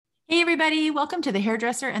Hey, everybody. Welcome to the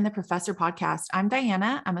Hairdresser and the Professor podcast. I'm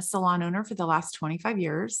Diana. I'm a salon owner for the last 25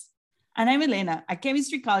 years. And I'm Elena, a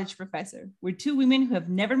chemistry college professor. We're two women who have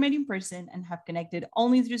never met in person and have connected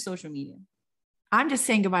only through social media. I'm just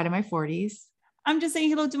saying goodbye to my 40s. I'm just saying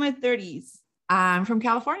hello to my 30s. I'm from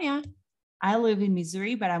California. I live in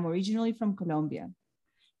Missouri, but I'm originally from Colombia.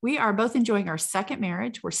 We are both enjoying our second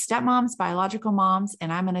marriage. We're stepmoms, biological moms,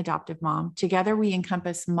 and I'm an adoptive mom. Together, we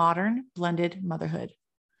encompass modern blended motherhood.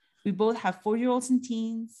 We both have 4-year-olds and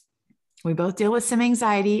teens. We both deal with some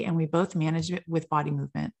anxiety, and we both manage it with body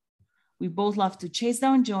movement. We both love to chase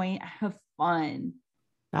down joy and have fun.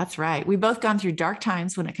 That's right. We've both gone through dark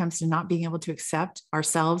times when it comes to not being able to accept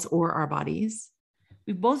ourselves or our bodies.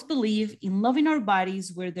 We both believe in loving our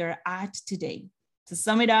bodies where they're at today. To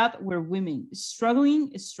sum it up, we're women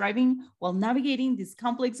struggling, striving while navigating this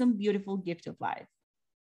complex and beautiful gift of life.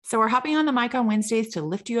 So we're hopping on the mic on Wednesdays to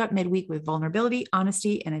lift you up midweek with vulnerability,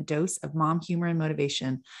 honesty, and a dose of mom humor and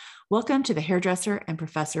motivation. Welcome to the Hairdresser and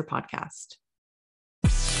Professor podcast.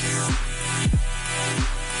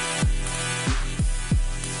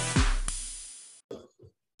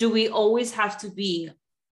 Do we always have to be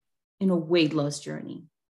in a weight loss journey?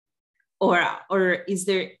 Or is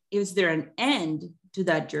there an end to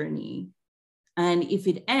that journey? And if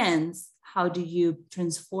it ends, how do you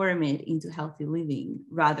transform it into healthy living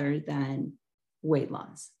rather than weight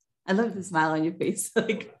loss? I love the smile on your face.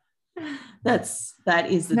 Like that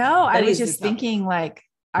is the No, I was just thinking I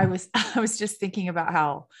was just thinking about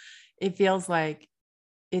how it feels like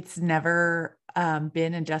it's never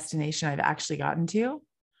been a destination I've actually gotten to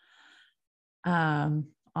on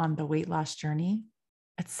the weight loss journey.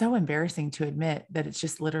 It's so embarrassing to admit that it's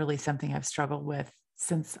just literally something I've struggled with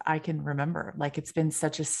since I can remember. Like it's been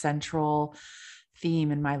such a central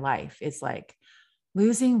theme in my life. It's like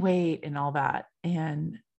losing weight and all that.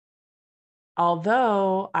 And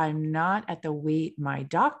although I'm not at the weight my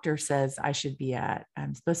doctor says I should be at,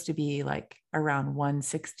 I'm supposed to be like around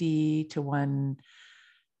 160 to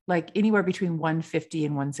like anywhere between 150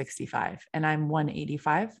 and 165. And I'm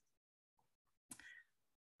 185.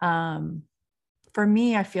 For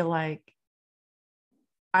me, I feel like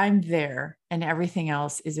I'm there and everything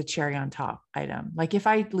else is a cherry on top item. Like if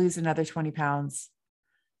I lose another 20 pounds,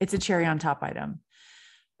 it's a cherry on top item.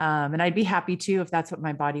 And I'd be happy to, if that's what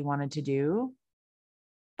my body wanted to do,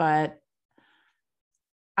 but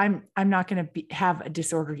I'm not going to have a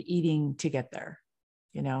disordered eating to get there,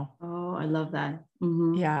 you know? Oh, I love that.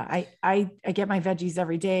 Mm-hmm. Yeah. I get my veggies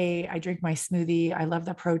every day. I drink my smoothie. I love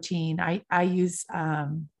the protein. I use,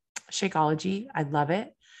 Shakeology. I love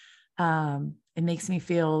it. It makes me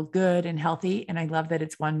feel good and healthy. And I love that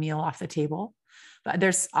it's one meal off the table, but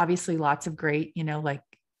there's obviously lots of great, like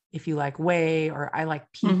if you like whey or I like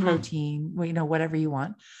pea protein, whatever you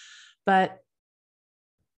want, but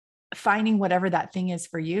finding whatever that thing is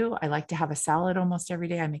for you. I like to have a salad almost every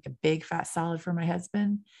day. I make a big fat salad for my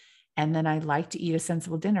husband. And then I like to eat a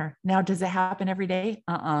sensible dinner. Now, does it happen every day?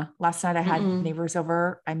 Last night I had neighbors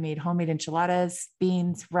over. I made homemade enchiladas,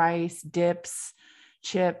 beans, rice, dips,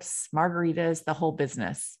 chips, margaritas, the whole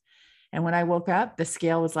business. And when I woke up, the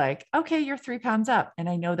scale was like, okay, you're 3 pounds up. And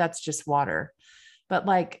I know that's just water, but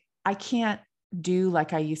like, I can't do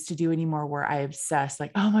like I used to do anymore where I obsess like,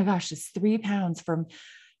 oh my gosh, it's 3 pounds from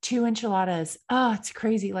 2 enchiladas. Oh, it's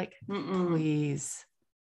crazy. Like, please.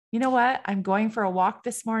 You know what? I'm going for a walk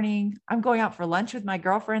this morning. I'm going out for lunch with my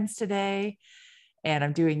girlfriends today and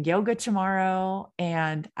I'm doing yoga tomorrow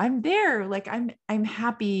and I'm there. Like I'm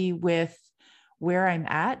happy with where I'm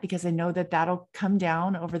at because I know that that'll come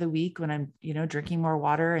down over the week when I'm, drinking more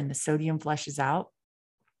water and the sodium flushes out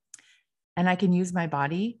and I can use my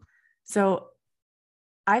body. So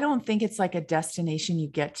I don't think it's like a destination you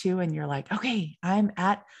get to and you're like, okay, I'm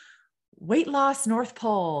at weight loss North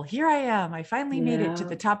Pole. Here I am. I finally made it to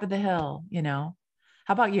the top of the hill. How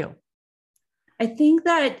about you? I think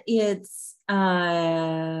that it's, I've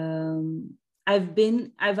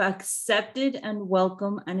accepted and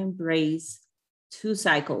welcomed and embraced 2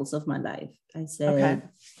 cycles of my life. I said,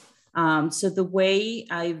 so the way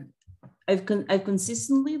I've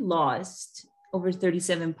consistently lost over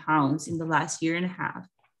 37 pounds in the last year and a half.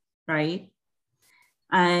 Right.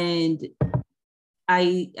 And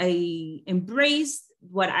I embraced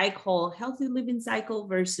what I call healthy living cycle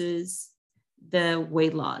versus the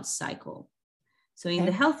weight loss cycle. So in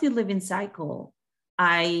the healthy living cycle,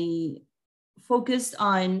 I focused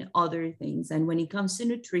on other things. And when it comes to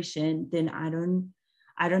nutrition, then I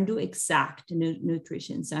don't do exact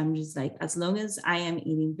nutrition. So I'm just like, as long as I am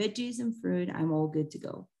eating veggies and fruit, I'm all good to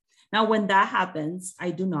go. Now, when that happens,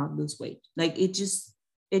 I do not lose weight. Like it just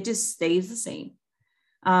stays the same.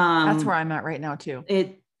 That's where I'm at right now too.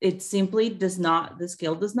 it simply does not, the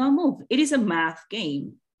scale does not move. It is a math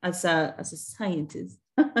game as a scientist.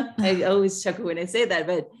 I always chuckle when I say that,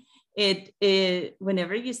 but it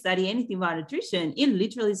whenever you study anything about nutrition, it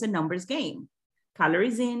literally is a numbers game.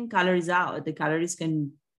 Calories in, calories out. The calories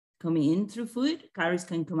can come in through food, calories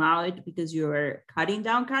can come out because you're cutting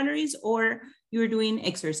down calories, or you're doing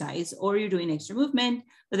exercise, or you're doing extra movement.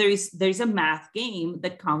 But there's a math game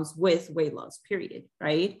that comes with weight loss, period,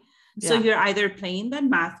 right? Yeah. So you're either playing that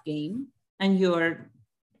math game and you're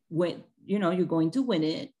going to win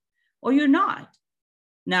it, or you're not.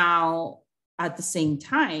 Now, at the same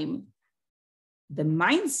time, the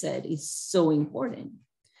mindset is so important,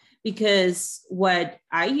 because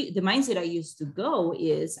the mindset I used to go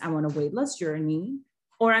is, I'm on a weight loss journey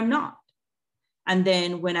or I'm not. And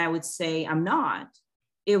then when I would say I'm not,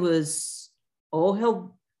 it was all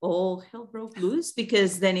hell broke loose,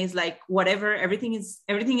 because then it's like, whatever, everything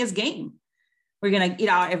is game. We're going to eat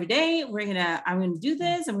out every day. I'm going to do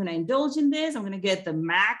this. I'm going to indulge in this. I'm going to get the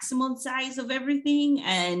maximum size of everything.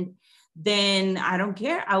 And then I don't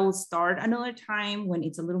care. I will start another time when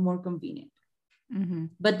it's a little more convenient. Mm-hmm.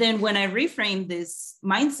 But then when I reframe this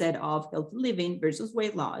mindset of healthy living versus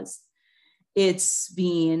weight loss, it's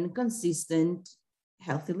being consistent,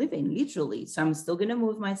 healthy living, literally. So I'm still going to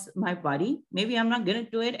move my body. Maybe I'm not going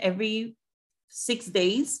to do it every 6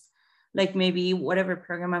 days. Like maybe whatever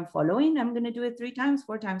program I'm following, I'm going to do it 3 times,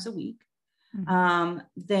 4 times a week. Mm-hmm.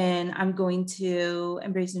 Then I'm going to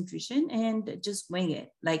embrace nutrition and just wing it.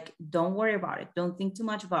 Like, don't worry about it. Don't think too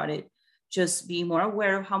much about it. Just be more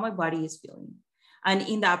aware of how my body is feeling. And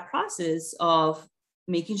in that process of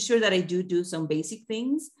making sure that I do some basic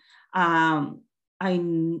things, I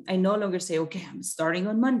no longer say, okay, I'm starting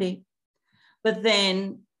on Monday. But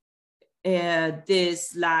then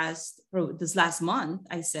this last month,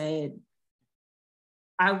 I said,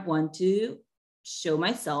 I want to show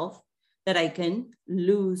myself that I can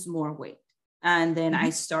lose more weight. And then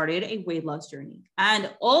I started a weight loss journey.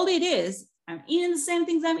 And all it is, I'm eating the same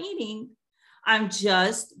things I'm eating. I'm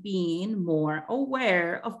just being more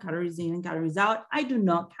aware of calories in and calories out. I do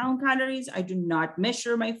not count calories. I do not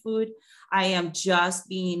measure my food. I am just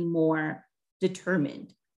being more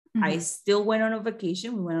determined. Mm-hmm. I still went on a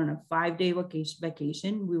vacation. We went on a 5-day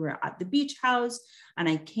vacation. We were at the beach house, and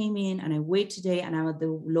I came in and I weighed today, and I'm at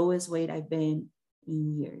the lowest weight I've been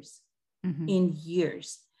in years. Mm-hmm. In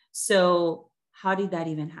years. So how did that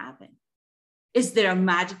even happen? Is there a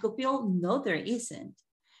magical pill? No, there isn't.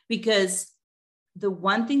 Because the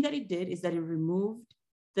one thing that it did is that it removed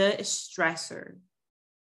the stressor,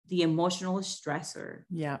 the emotional stressor.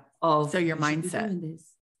 Yeah. Of, so your mindset. Doing this,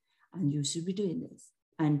 and you should be doing this.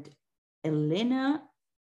 And Elena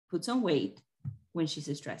puts on weight when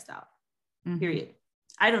she's stressed out. Mm-hmm. Period.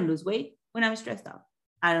 I don't lose weight when I'm stressed out.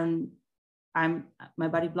 My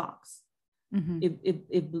body blocks. Mm-hmm.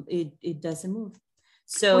 It doesn't move.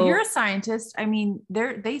 So well, you're a scientist. I mean,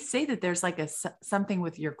 they say that there's like something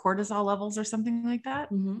with your cortisol levels or something like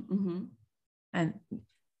that. Mm-hmm, mm-hmm. And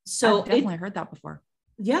so I've definitely heard that before.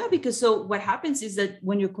 Yeah, because so what happens is that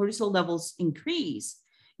when your cortisol levels increase,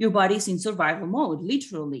 your body's in survival mode.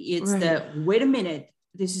 Literally, it's wait a minute.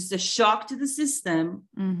 This is a shock to the system.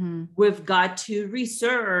 Mm-hmm. We've got to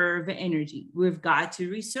reserve energy. We've got to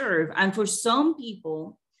reserve. And for some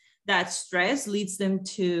people, that stress leads them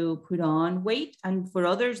to put on weight. And for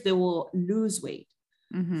others, they will lose weight.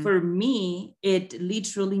 Mm-hmm. For me, it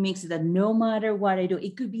literally makes it that no matter what I do,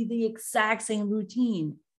 it could be the exact same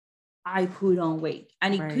routine, I put on weight.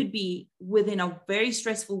 And it could be within a very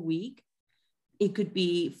stressful week, it could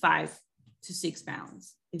be 5 to 6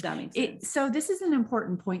 pounds, if that makes sense. So this is an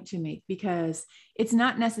important point to make, because it's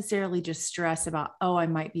not necessarily just stress about, oh, I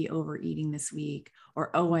might be overeating this week, or,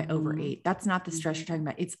 oh, I overate. That's not the stress you're talking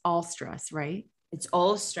about. It's all stress, right? It's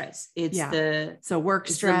all stress. It's so work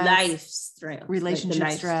stress, life stress,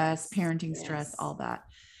 relationship stress, parenting stress, all that.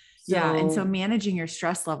 So, and so managing your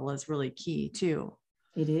stress level is really key too.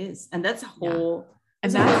 It is. And that's a whole,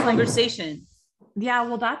 and that's a conversation. Yeah.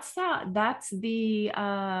 Well, that's the,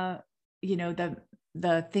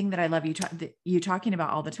 the thing that I love you talking about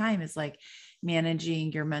all the time is like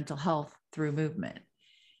managing your mental health through movement.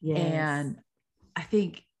 Yes. And I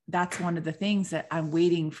think that's one of the things that I'm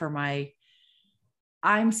waiting for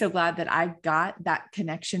I'm so glad that I got that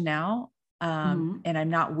connection now. And I'm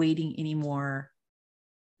not waiting anymore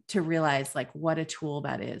to realize like what a tool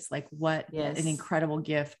that is, like what an incredible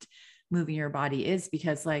gift moving your body is,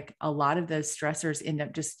 because like a lot of those stressors end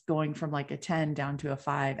up just going from like a 10 down to a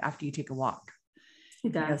 5 after you take a walk.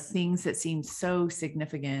 Things that seem so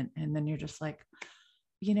significant. And then you're just like,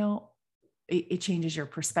 it changes your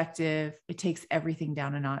perspective. It takes everything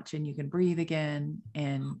down a notch and you can breathe again.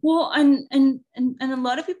 And well, and a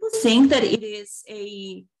lot of people think that it is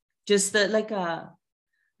like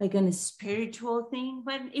a spiritual thing,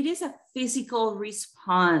 but it is a physical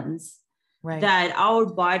response that our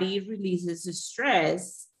body releases the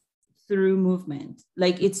stress through movement.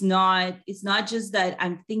 Like it's not just that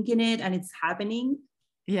I'm thinking it and it's happening,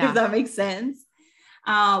 if that makes sense.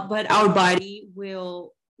 But our body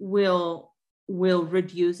will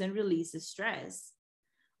reduce and release the stress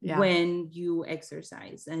when you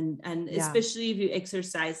exercise, and especially if you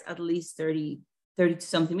exercise at least 30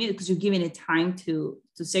 something minutes, because you're giving it time to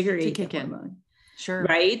segregate the hormone. Sure.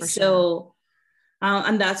 Right. So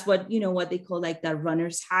and that's what they call like that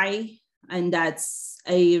runner's high, and that's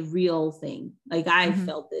a real thing. Like I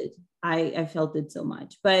felt it. I felt it so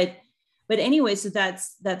much. But anyway, so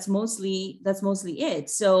that's mostly it.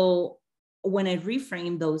 So when I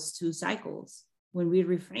reframe those two cycles, when we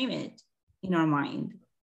reframe it in our mind,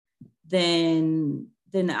 then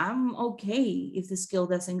I'm okay if the scale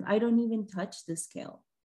doesn't, I don't even touch the scale.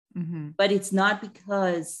 But it's not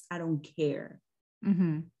because I don't care,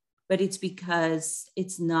 but it's because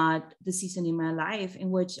it's not the season in my life in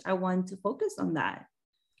which I want to focus on that.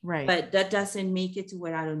 Right. But that doesn't make it to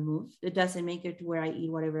where I don't move. It doesn't make it to where I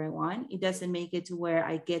eat whatever I want. It doesn't make it to where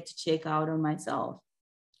I get to check out on myself.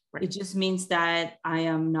 Right. It just means that I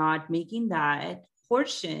am not making that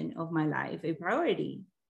portion of my life a priority.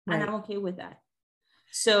 Right. And I'm okay with that.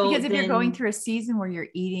 So because if you're going through a season where you're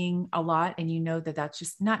eating a lot and you know that that's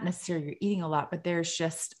just not necessarily you're eating a lot, but there's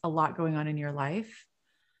just a lot going on in your life,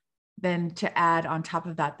 then to add on top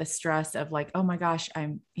of that, the stress of like, oh my gosh,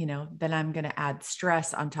 then I'm going to add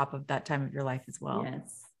stress on top of that time of your life as well.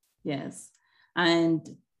 Yes. Yes. And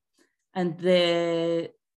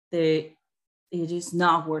it is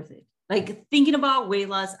not worth it. Like thinking about weight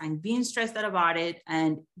loss and being stressed out about it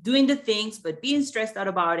and doing the things, but being stressed out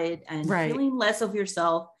about it and feeling less of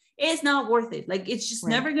yourself is not worth it. Like it's just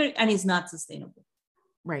never good, and it's not sustainable.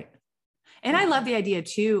 Right. And I love the idea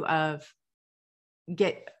too of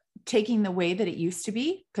taking the way that it used to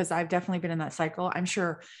be, because I've definitely been in that cycle. I'm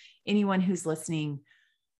sure anyone who's listening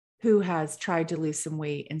who has tried to lose some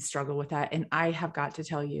weight and struggle with that. And I have got to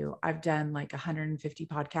tell you, I've done like 150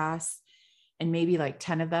 podcasts, and maybe like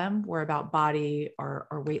 10 of them were about body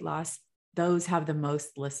or weight loss. Those have the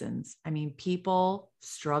most listens. I mean, people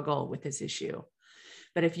struggle with this issue.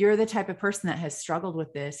 But if you're the type of person that has struggled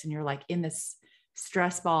with this and you're like in this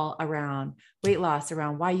stress ball around weight loss,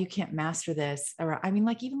 around why you can't master this,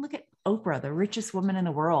 like even look at Oprah, the richest woman in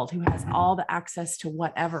the world, who has all the access to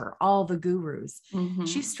whatever, all the gurus.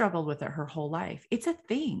 She struggled with it her whole life. It's a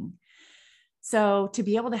thing. So to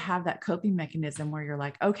be able to have that coping mechanism where you're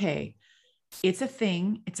like, okay, it's a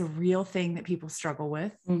thing. It's a real thing that people struggle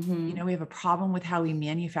with. We have a problem with how we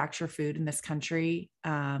manufacture food in this country.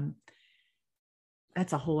 That's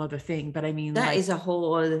a whole other thing. But I mean, that is a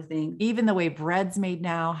whole other thing. Even the way bread's made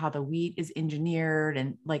now, how the wheat is engineered,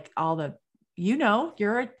 and like all the,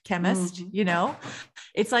 you're a chemist,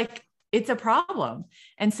 it's like, it's a problem.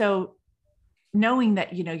 And so knowing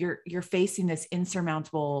that, you're facing this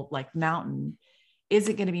insurmountable like mountain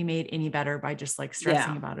isn't going to be made any better by just like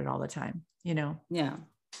stressing about it all the time, Yeah.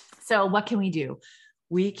 So what can we do?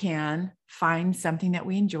 We can find something that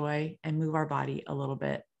we enjoy and move our body a little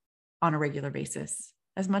bit on a regular basis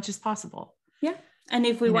as much as possible. Yeah. And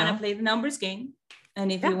if we want to play the numbers game, and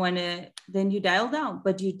if you want to, then you dial down,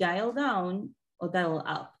 but you dial down or dial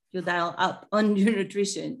up. You dial up on your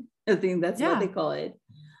nutrition. I think that's what they call it.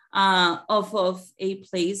 Off of a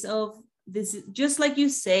place of this, just like you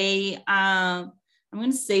say, I'm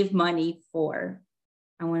going to save money for,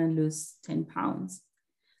 I want to lose 10 pounds.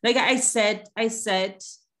 Like I set a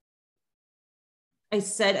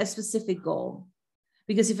specific goal,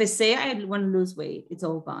 because if I say I want to lose weight, it's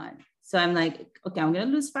all gone. So I'm like, okay, I'm going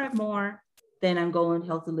to lose 5 more. Then I'm going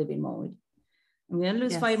healthy living mode. I'm going to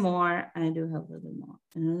lose 5 more, and I do healthy living more,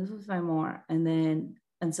 and I lose 5 more. And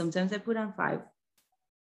sometimes I put on 5,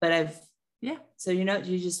 but so,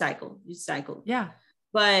 you just cycle. Yeah.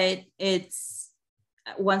 But it's,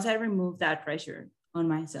 once I remove that pressure on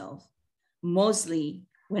myself, mostly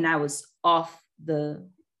when I was off the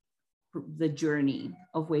journey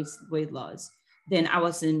of weight loss, then I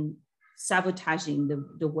wasn't sabotaging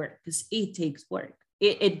the work, because it takes work.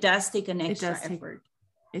 It does take an extra effort.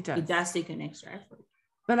 It does take an extra effort.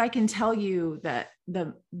 But I can tell you that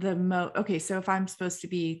okay, so if I'm supposed to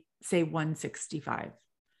be, say, 165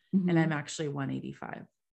 and I'm actually 185,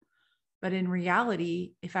 but in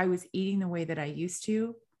reality, if I was eating the way that I used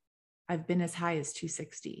to, I've been as high as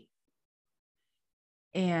 260.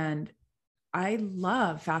 And I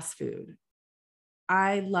love fast food.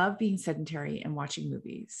 I love being sedentary and watching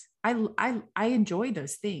movies. I enjoy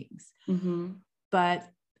those things, but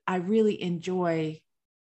I really enjoy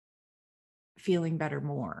feeling better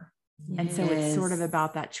more. Yes. And so it's sort of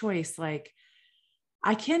about that choice. Like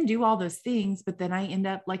I can do all those things, but then I end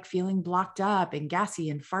up like feeling blocked up and gassy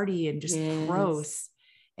and farty and just gross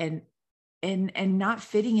and not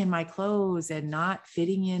fitting in my clothes and not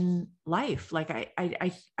fitting in life. Like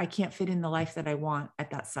I can't fit in the life that I want at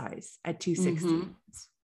that size at 260.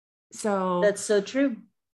 So that's so true.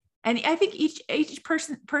 And I think each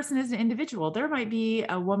person is an individual. There might be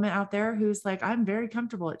a woman out there who's like, I'm very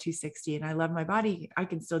comfortable at 260 and I love my body. I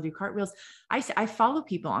can still do cartwheels. I follow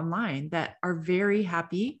people online that are very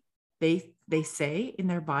happy. They say in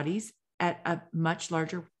their bodies at a much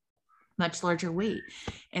larger weight.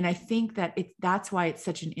 And I think that that's why it's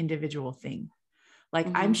such an individual thing. Like,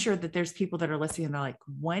 I'm sure that there's people that are listening and they're like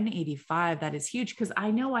 185. That is huge. Cause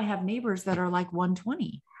I know I have neighbors that are like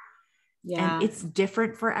 120. Yeah. And it's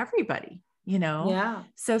different for everybody, you know? Yeah.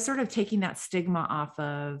 So sort of taking that stigma off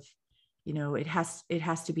of, you know, it has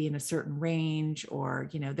to be in a certain range, or,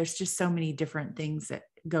 you know, there's just so many different things that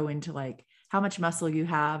go into like how much muscle you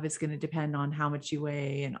have is going to depend on how much you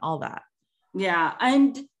weigh and all that. Yeah.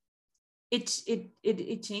 And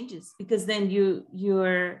it changes, because then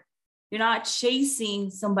you're not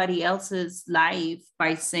chasing somebody else's life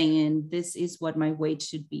by saying, this is what my weight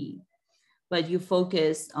should be. But you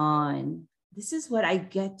focus on, this is what I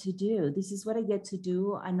get to do. This is what I get to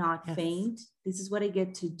do and not faint. This is what I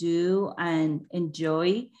get to do and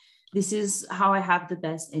enjoy. This is how I have the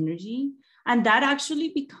best energy. And that actually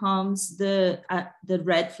becomes the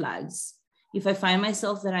red flags. If I find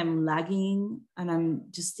myself that I'm lagging and I'm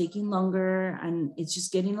just taking longer and it's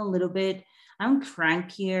just getting a little bit, I'm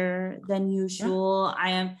crankier than usual.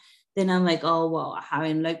 Then I'm like, oh, well, I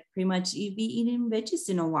haven't like pretty much be eating veggies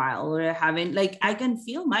in a while, or I haven't, like, I can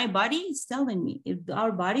feel my body is telling me. If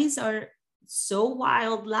our bodies are so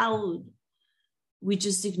wild, loud, we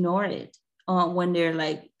just ignore it when they're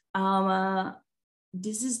like,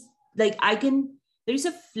 this is like, there's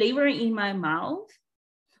a flavor in my mouth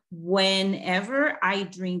whenever I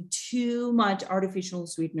drink too much artificial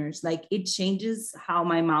sweeteners. Like, it changes how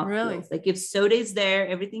my mouth feels. Like, if soda is there,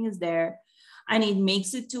 everything is there. And it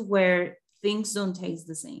makes it to where things don't taste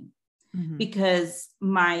the same, because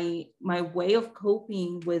my way of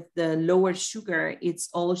coping with the lower sugar, it's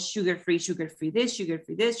all sugar-free this, sugar-free this,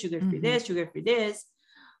 sugar-free this, sugar-free this.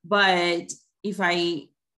 But if I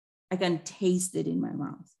can taste it in my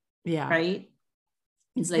mouth. Yeah. Right.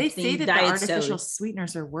 It's like, they say that the artificial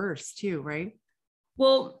sweeteners are worse too, right?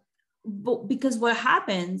 Well, but because what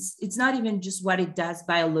happens, it's not even just what it does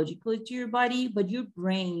biologically to your body, but your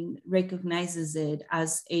brain recognizes it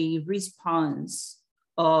as a response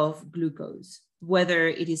of glucose, whether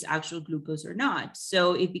it is actual glucose or not.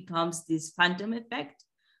 So it becomes this phantom effect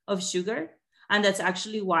of sugar. And that's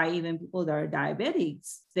actually why even people that are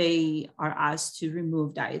diabetics, they are asked to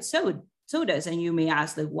remove diet sodas. And you may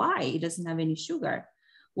ask, like, why? It doesn't have any sugar.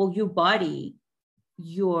 Well, your body,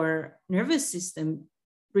 your nervous system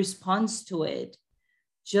responds to it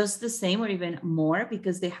just the same or even more,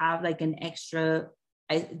 because they have like an extra,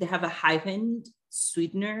 they have a heightened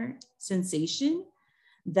sweetener sensation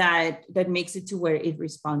that makes it to where it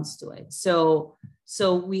responds to it. So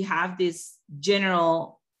we have this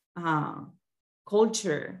general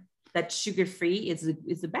culture that sugar-free is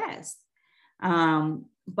the best.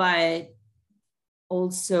 But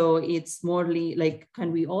also it's morely like,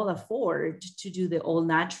 can we all afford to do the all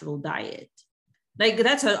natural diet? Like,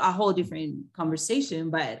 that's a whole different conversation.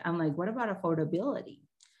 But I'm like, what about affordability?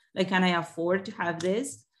 Like, can I afford to have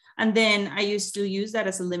this? And then I used to use that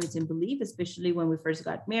as a limiting belief, especially when we first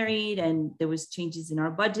got married and there was changes in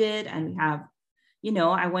our budget. And we have, you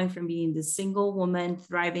know, I went from being this single woman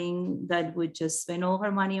thriving that would just spend all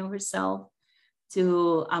her money on herself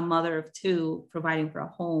to a mother of two providing for a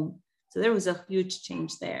home. So there was a huge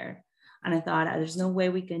change there. And I thought, there's no way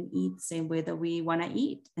we can eat the same way that we want to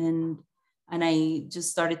eat. And I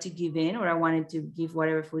just started to give in, or I wanted to give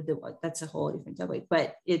whatever food that's a whole different topic.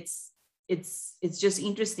 But it's just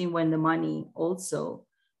interesting when the money also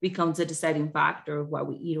becomes a deciding factor of what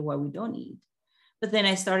we eat or what we don't eat. But then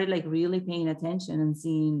I started like really paying attention and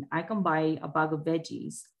seeing, I can buy a bag of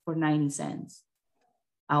veggies for 90 cents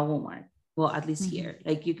at Walmart. Well, at least here,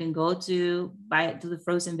 like, you can go to the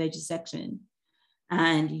frozen veggie section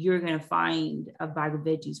and you're going to find a bag of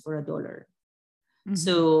veggies for $1.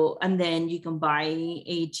 So, and then you can buy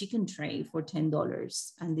a chicken tray for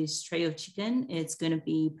 $10. And this tray of chicken, it's going to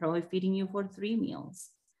be probably feeding you for 3 meals.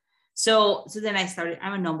 So then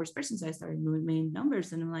I'm a numbers person. So I started making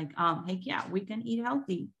numbers and I'm like, heck yeah, we can eat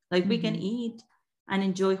healthy. Like we can eat and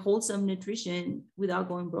enjoy wholesome nutrition without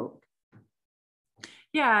going broke.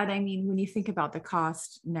 Yeah. And I mean, when you think about the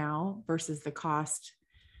cost now versus the cost,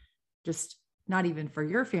 just not even for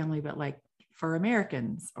your family, but like for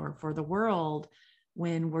Americans or for the world,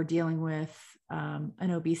 when we're dealing with an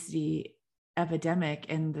obesity epidemic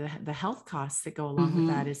and the health costs that go along with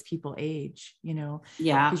that as people age, you know,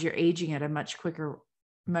 because you're aging at a much quicker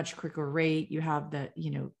rate. You have the,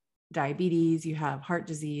 you know, diabetes, you have heart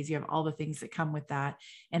disease, you have all the things that come with that.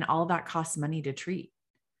 And all that costs money to treat.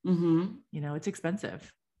 You know, it's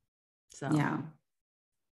expensive. So, yeah.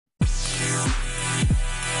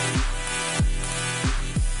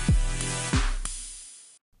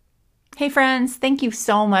 Hey friends, thank you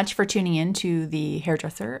so much for tuning in to the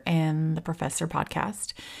Hairdresser and the Professor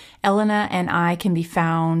podcast. Elena and I can be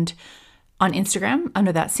found on Instagram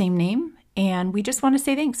under that same name. And we just want to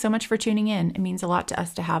say thanks so much for tuning in. It means a lot to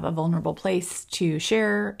us to have a vulnerable place to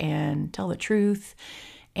share and tell the truth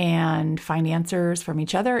and find answers from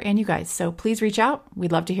each other and you guys. So please reach out.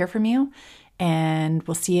 We'd love to hear from you. And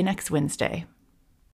we'll see you next Wednesday.